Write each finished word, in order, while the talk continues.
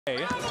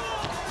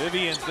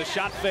Vivian's the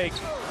shot fake.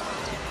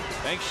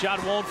 Banks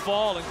shot won't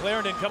fall, and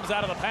Clarendon comes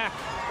out of the pack.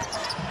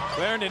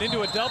 Clarendon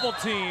into a double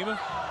team.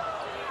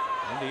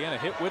 Indiana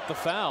hit with the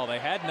foul. They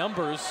had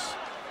numbers.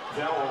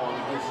 They're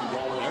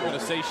going to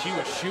say she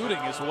was shooting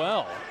as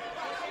well.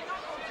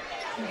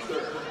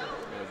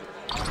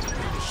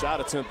 The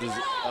shot attempt is,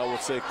 I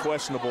would say,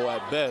 questionable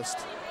at best.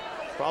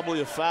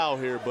 Probably a foul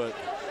here, but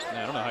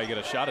I don't know how you get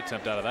a shot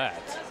attempt out of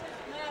that.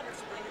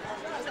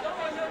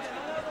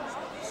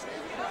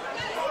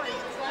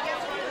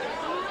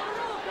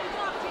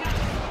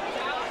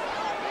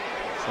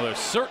 Well, there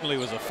certainly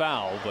was a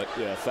foul, but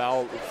yeah,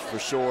 foul for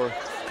sure.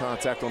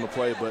 Contact on the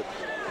play, but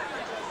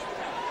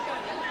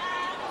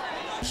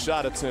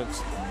shot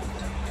attempts.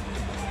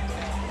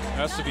 There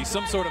has to be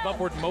some sort of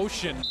upward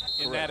motion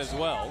in that as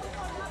well.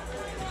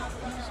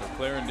 So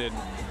Clarendon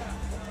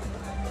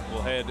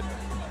will head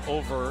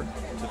over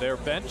to their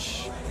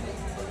bench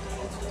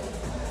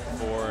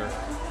for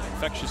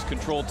infectious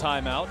control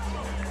timeout.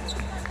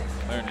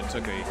 Clarendon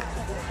took a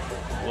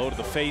blow to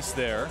the face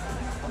there.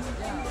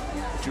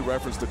 But you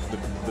referenced the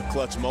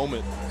clutch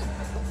moment,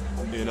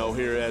 you know,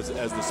 here as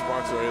the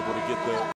Sparks are able to get the